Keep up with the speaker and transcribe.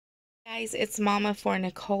Guys, it's Mama for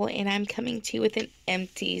Nicole, and I'm coming to you with an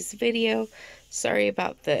empties video. Sorry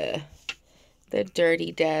about the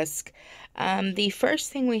dirty desk. The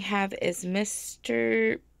first thing we have is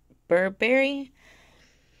Mr. Burberry.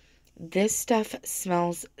 This stuff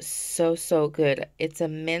smells so good. It's a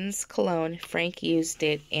men's cologne. Frank used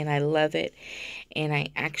it, and I love it. And I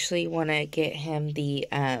actually want to get him the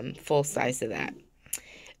full size of that.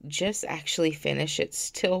 Just actually finished. It's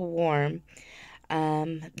still warm.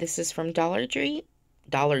 This is from Dollar Tree,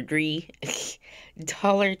 Dollar Tree,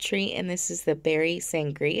 Dollar Tree, and this is the berry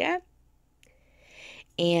sangria.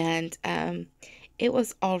 And it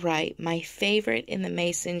was all right. My favorite in the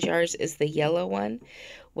mason jars is the yellow one,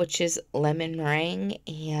 which is lemon meringue,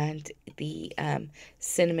 and the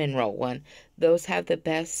cinnamon roll one. Those have the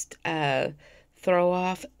best throw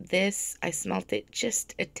off. This, I smelt it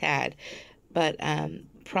just a tad, but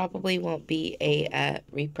probably won't be a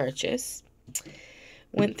repurchase.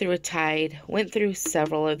 Went through a Tide, went through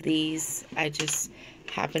several of these. I just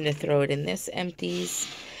happened to throw it in this empties.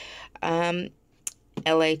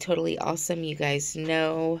 LA Totally Awesome, you guys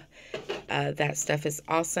know that stuff is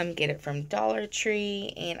awesome. Get it from Dollar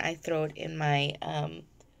Tree, and I throw it in my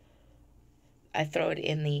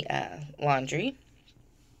laundry.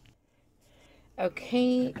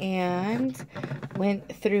 Okay, and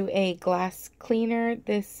went through a glass cleaner.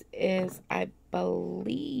 This is, I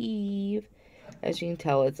believe, as you can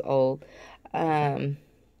tell, it's old. I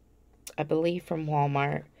believe from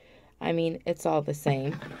Walmart. I mean, it's all the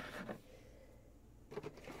same.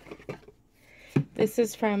 This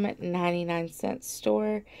is from 99-cent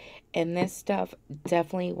store, and this stuff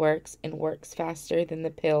definitely works and works faster than the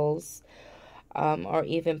pills or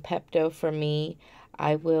even Pepto for me.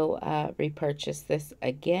 I will repurchase this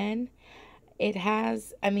again. It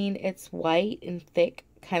has, I mean, it's white and thick,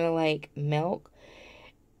 kind of like milk.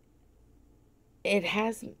 It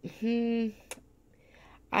has,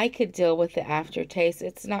 I could deal with the aftertaste.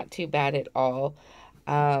 It's not too bad at all.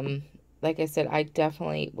 Like I said, I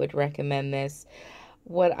definitely would recommend this.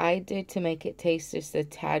 What I did to make it taste just a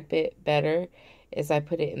tad bit better is I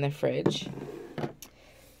put it in the fridge.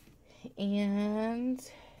 And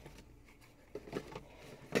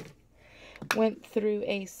went through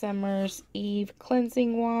a Summer's Eve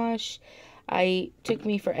cleansing wash. It took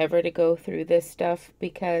me forever to go through this stuff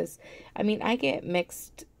because, I mean, I get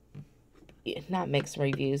not mixed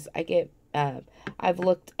reviews. I get, I've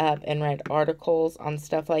looked up and read articles on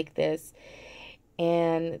stuff like this,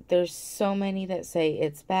 and there's so many that say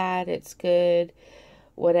it's bad, it's good,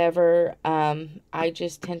 whatever. I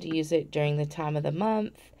just tend to use it during the time of the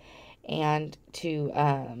month and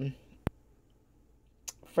to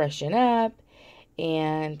freshen up,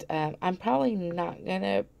 and I'm probably not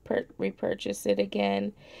gonna repurchase it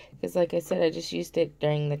again because, like I said, I just used it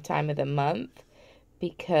during the time of the month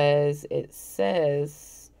because it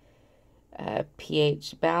says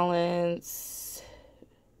pH balance,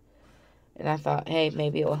 and I thought, hey,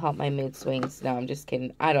 maybe it will help my mood swings. No, I'm just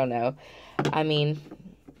kidding. I don't know. I mean,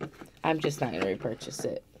 I'm just not gonna repurchase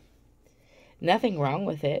it. Nothing wrong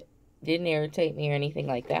with it. Didn't irritate me or anything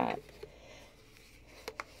like that.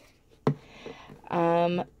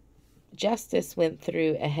 Justice went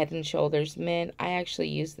through a Head and Shoulders men. I actually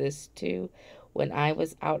used this too when I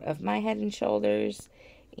was out of my Head and Shoulders,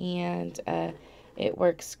 and it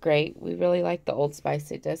works great. We really like the Old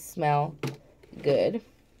Spice. It does smell good.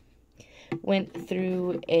 Went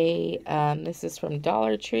through a, this is from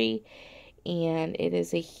Dollar Tree, and it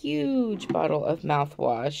is a huge bottle of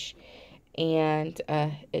mouthwash, and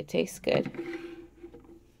it tastes good.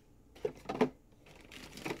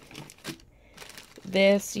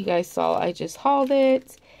 This, you guys saw, I just hauled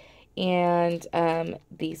it, and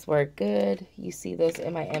these were good. You see those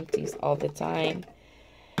in my empties all the time.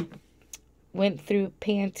 Went through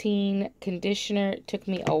Pantene conditioner. It took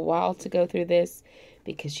me a while to go through this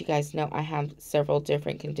because you guys know I have several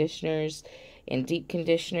different conditioners and deep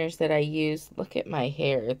conditioners that I use. Look at my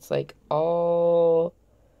hair. It's like all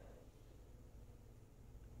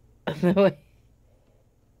the way.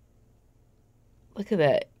 Look at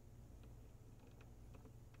that.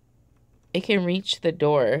 It can reach the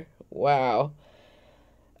door. Wow.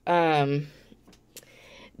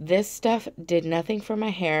 This stuff did nothing for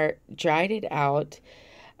my hair. Dried it out.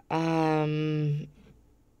 Didn't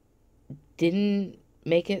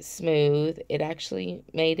make it smooth. It actually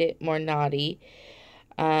made it more knotty.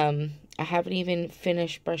 I haven't even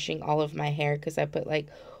finished brushing all of my hair because I put like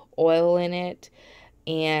oil in it.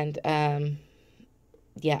 And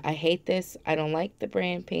yeah, I hate this. I don't like the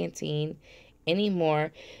brand Pantene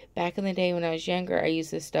anymore. Back in the day when I was younger, I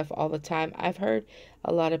used this stuff all the time. I've heard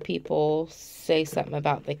a lot of people say something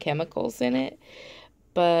about the chemicals in it,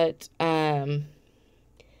 but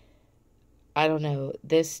I don't know,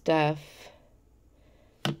 this stuff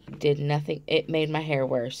did nothing. It made my hair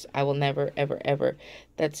worse. I will never, ever, ever.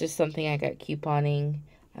 That's just something I got couponing.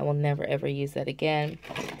 I will never, ever use that again.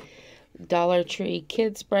 Dollar Tree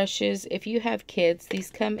kids brushes. If you have kids,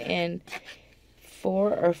 these come in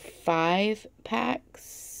 4 or 5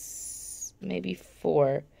 packs. Maybe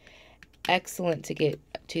 4. Excellent to get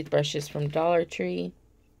toothbrushes from Dollar Tree.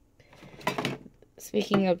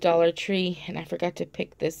 Speaking of Dollar Tree, and I forgot to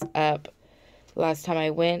pick this up last time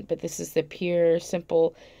I went, but this is the Pure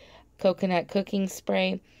Simple Coconut Cooking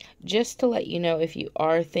Spray. Just to let you know, if you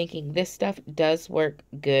are thinking, this stuff does work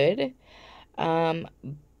good,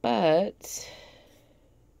 but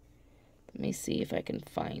let me see if I can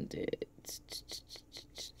find it.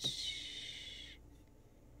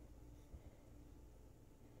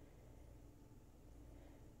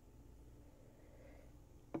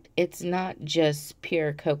 It's not just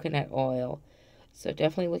pure coconut oil. So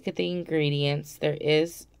definitely look at the ingredients. There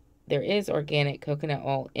is organic coconut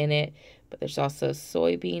oil in it, but there's also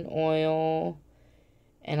soybean oil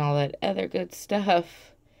and all that other good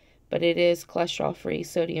stuff. But it is cholesterol free,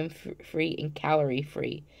 sodium free, and calorie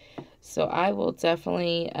free. So I will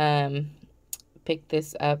definitely pick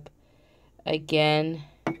this up again.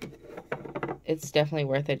 It's definitely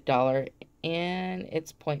worth $1, and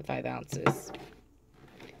it's 0.5 ounces.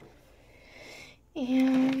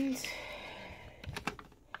 And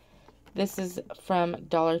this is from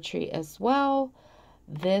Dollar Tree as well.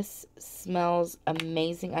 This smells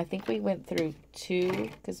amazing. I think we went through 2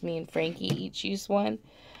 because me and Frankie each used one.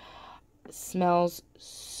 Smells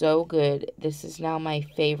so good. This is now my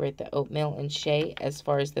favorite, the oatmeal and shea, as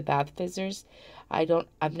far as the bath fizzers.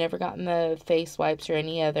 I've never gotten the face wipes or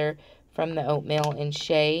any other from the oatmeal and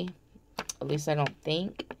shea. At least I don't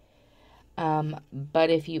think. But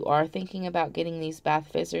if you are thinking about getting these bath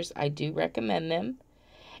fizzers, I do recommend them.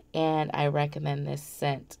 And I recommend this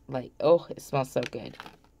scent. Like, oh, it smells so good.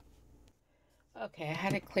 Okay, I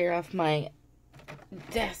had to clear off my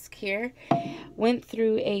desk here. Went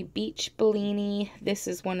through a Beach Bellini. This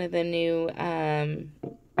is one of the new,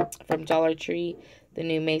 from Dollar Tree, the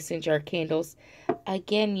new mason jar candles.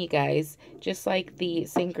 Again, you guys, just like the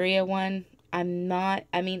sangria one,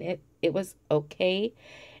 it was okay.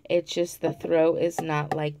 It's just the throw is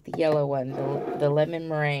not like the yellow one, the lemon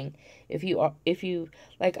meringue. If you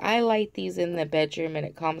like, I light these in the bedroom, and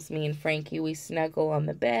it calms me and Frankie. We snuggle on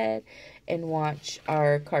the bed and watch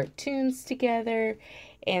our cartoons together.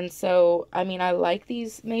 And so, I like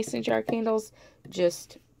these mason jar candles,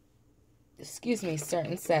 just, excuse me,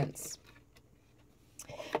 certain scents.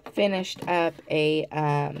 Finished up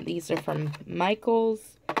these are from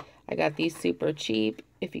Michael's. I got these super cheap,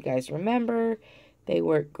 if you guys remember. They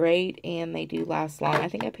work great, and they do last long. I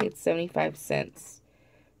think I paid 75 cents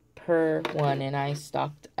per one, and I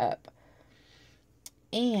stocked up.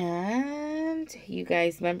 And you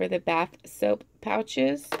guys remember the bath soap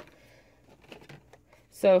pouches?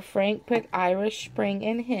 So Frank put Irish Spring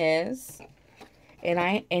in his,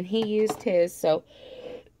 and he used his. So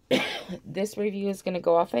this review is going to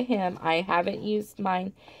go off of him. I haven't used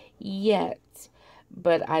mine yet,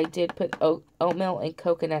 but I did put oatmeal and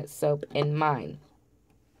coconut soap in mine.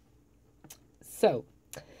 So,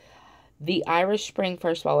 the Irish Spring,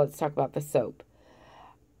 first of all, let's talk about the soap.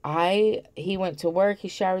 He went to work. He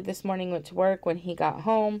showered this morning, went to work. When he got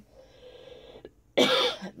home,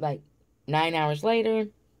 like 9 hours later,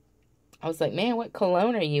 I was like, man, what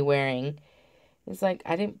cologne are you wearing? He's like,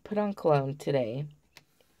 I didn't put on cologne today.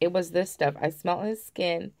 It was this stuff. I smelled his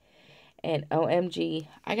skin, and OMG,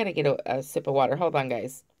 I gotta get a sip of water. Hold on,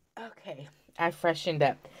 guys. Okay, I freshened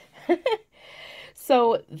up.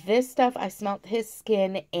 So this stuff, I smelled his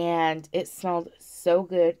skin, and it smelled so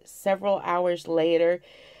good. Several hours later,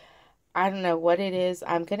 I don't know what it is.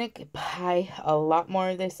 I'm going to buy a lot more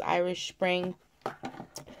of this Irish Spring.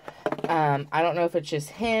 I don't know if it's just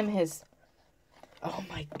him, oh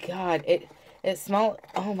my God, it smells,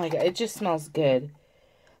 oh my God, it just smells good.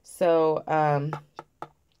 So,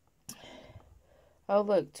 oh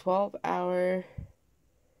look, 12-hour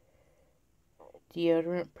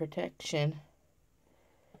deodorant protection.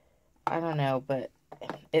 I don't know, but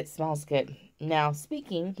it smells good. Now,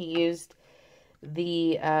 speaking, he used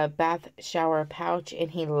the bath shower pouch, and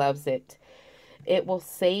he loves it. It will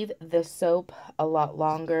save the soap a lot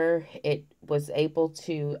longer. It was able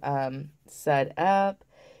to sud up,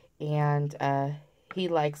 and he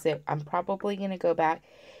likes it. I'm probably going to go back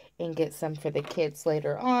and get some for the kids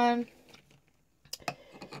later on.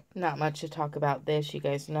 Not much to talk about this. You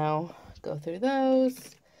guys know. Go through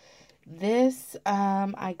those. This,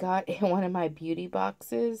 I got in one of my beauty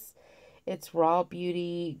boxes. It's Raw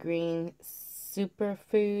Beauty Green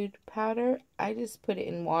Superfood Powder. I just put it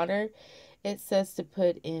in water. It says to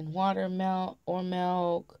put in water,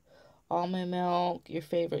 milk, almond milk, your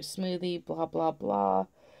favorite smoothie, blah, blah, blah.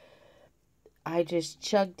 I just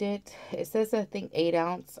chugged it. It says, I think, 8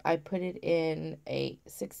 ounce. I put it in a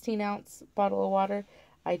 16-ounce bottle of water.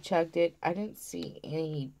 I chugged it. I didn't see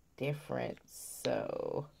any difference.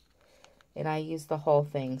 So, and I used the whole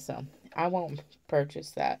thing. So, I won't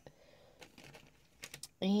purchase that.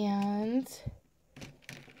 And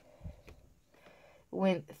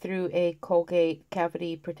went through a Colgate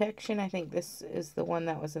cavity protection. I think this is the one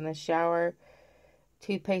that was in the shower.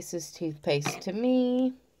 Toothpaste is toothpaste to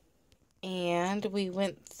me. And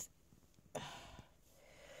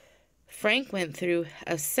Frank went through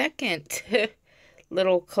a second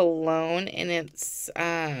little cologne, and it's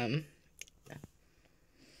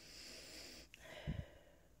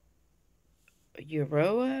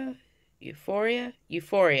Euphoria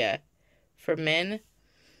for men.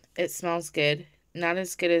 It smells good. Not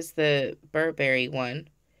as good as the Burberry one.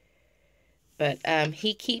 But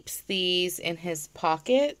he keeps these in his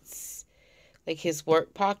pockets, like his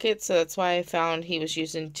work pockets. So that's why I found he was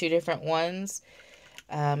using 2 different ones.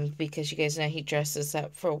 Because you guys know he dresses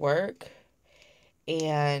up for work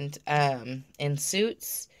and in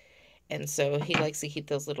suits. And so he likes to keep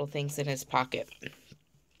those little things in his pocket.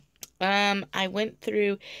 I went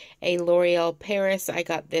through a L'Oreal Paris. I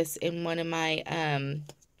got this in one of my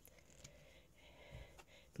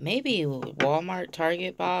maybe Walmart,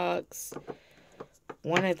 Target box,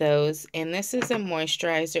 one of those. And this is a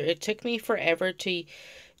moisturizer. It took me forever to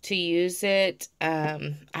use it.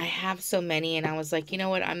 I have so many, and I was like, you know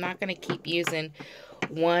what, I'm not going to keep using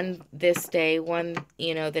one this day, one,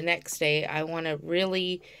 you know, the next day. I want to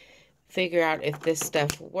really figure out if this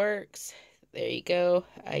stuff works. There you go.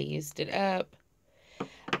 I used it up.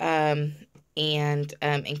 In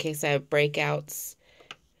case I have breakouts,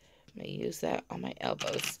 I'm going to use that on my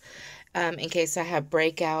elbows. In case I have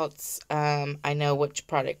breakouts, I know which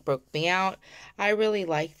product broke me out. I really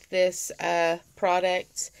liked this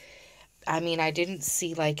product. I mean, I didn't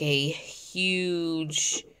see like a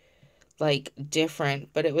huge, like, different,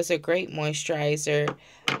 but it was a great moisturizer.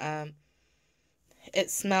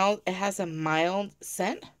 It has a mild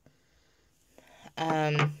scent.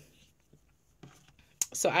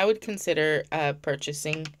 So I would consider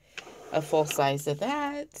purchasing a full size of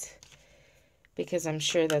that, because I'm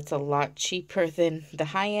sure that's a lot cheaper than the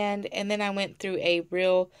high end. And then I went through a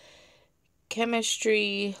Real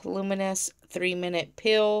Chemistry Luminous 3-minute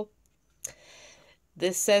pill.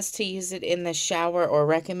 This says to use it in the shower, or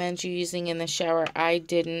recommends you using in the shower. I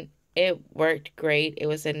didn't. It worked great. It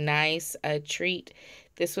was a nice treat.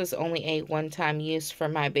 This was only a one-time use for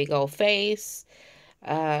my big old face.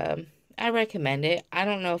 I recommend it. I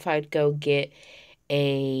don't know if I'd go get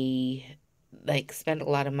spend a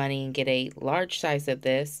lot of money and get a large size of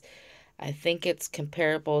this. I think it's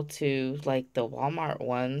comparable to like the Walmart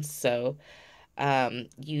ones. So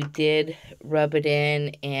you did rub it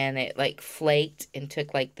in and it like flaked and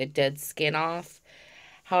took like the dead skin off.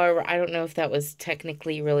 However, I don't know if that was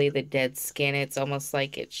technically really the dead skin. It's almost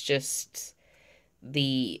like it's just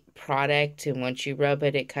the product, and once you rub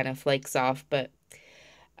it, it kind of flakes off. But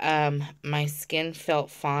my skin felt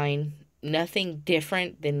fine. Nothing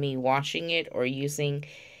different than me washing it or using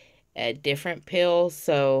a different pill.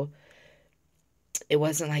 So it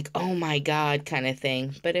wasn't like, oh my God, kind of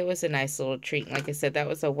thing. But it was a nice little treat. Like I said, that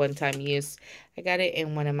was a one-time use. I got it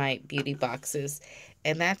in one of my beauty boxes.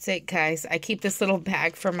 And that's it, guys. I keep this little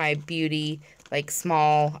bag for my beauty, like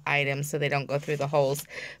small items, so they don't go through the holes.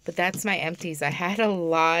 But that's my empties. I had a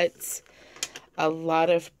lot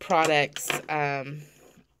of products,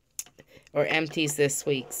 or empties this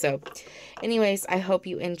week. So anyways, I hope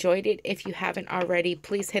you enjoyed it. If you haven't already,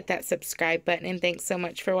 please hit that subscribe button. And thanks so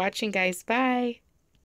much for watching, guys. Bye.